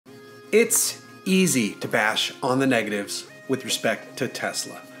It's easy to bash on the negatives with respect to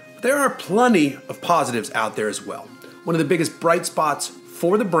Tesla. There are plenty of positives out there as well. One of the biggest bright spots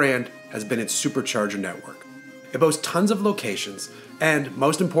for the brand has been its Supercharger Network. It boasts tons of locations, and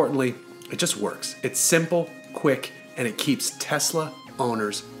most importantly, it just works. It's simple, quick, and it keeps Tesla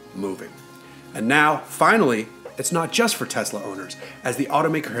owners moving. And now, finally, it's not just for Tesla owners, as the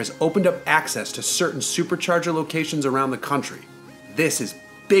automaker has opened up access to certain supercharger locations around the country. This is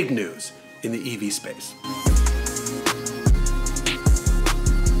big news in the EV space.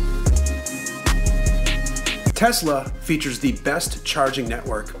 Tesla features the best charging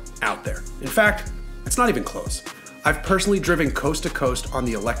network out there. In fact, it's not even close. I've personally driven coast to coast on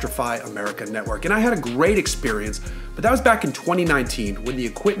the Electrify America network, and I had a great experience, but that was back in 2019 when the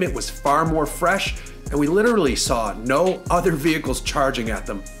equipment was far more fresh and we literally saw no other vehicles charging at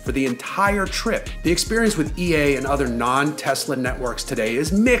them for the entire trip. The experience with EA and other non-Tesla networks today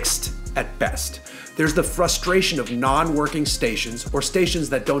is mixed at best. There's the frustration of non-working stations or stations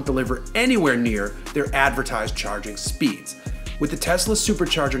that don't deliver anywhere near their advertised charging speeds. With the Tesla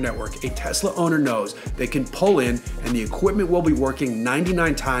Supercharger Network, a Tesla owner knows they can pull in and the equipment will be working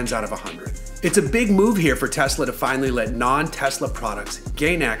 99 times out of 100. It's a big move here for Tesla to finally let non-Tesla products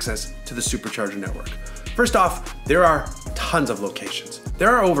gain access to the Supercharger Network. First off, there are tons of locations. There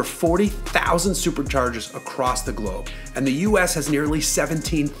are over 40,000 superchargers across the globe, and the US has nearly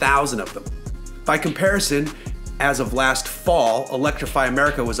 17,000 of them. By comparison, as of last fall, Electrify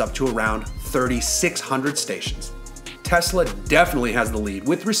America was up to around 3,600 stations. Tesla definitely has the lead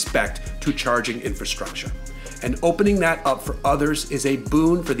with respect to charging infrastructure, and opening that up for others is a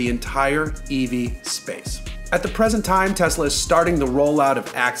boon for the entire EV space. At the present time, Tesla is starting the rollout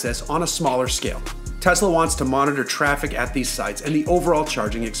of access on a smaller scale. Tesla wants to monitor traffic at these sites and the overall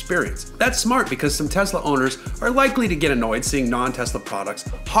charging experience. That's smart because some Tesla owners are likely to get annoyed seeing non-Tesla products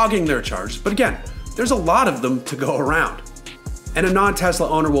hogging their charges, but again, there's a lot of them to go around. And a non-Tesla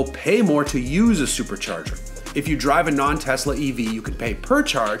owner will pay more to use a supercharger. If you drive a non-Tesla EV, you can pay per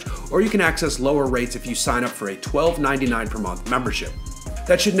charge, or you can access lower rates if you sign up for a $12.99 per month membership.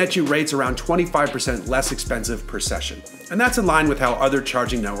 That should net you rates around 25% less expensive per session. And that's in line with how other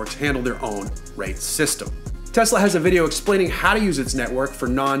charging networks handle their own rate system. Tesla has a video explaining how to use its network for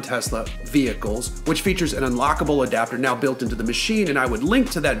non-Tesla vehicles, which features an unlockable adapter now built into the machine, and I would link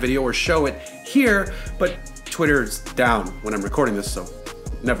to that video or show it here, but Twitter is down when I'm recording this, so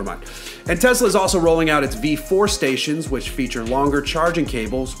never mind. And Tesla is also rolling out its V4 stations, which feature longer charging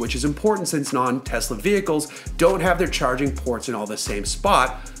cables, which is important since non-Tesla vehicles don't have their charging ports in all the same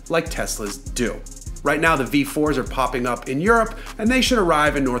spot like Teslas do. Right now, the V4s are popping up in Europe, and they should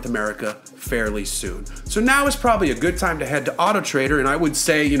arrive in North America fairly soon. So now is probably a good time to head to AutoTrader, and I would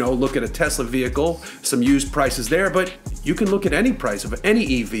say, look at a Tesla vehicle, some used prices there, but you can look at any price of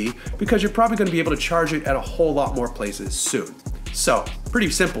any EV because you're probably going to be able to charge it at a whole lot more places soon. So, pretty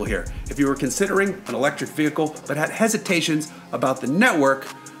simple here. If you were considering an electric vehicle but had hesitations about the network,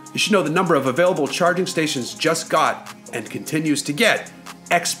 you should know the number of available charging stations just got and continues to get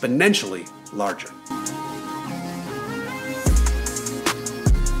exponentially larger.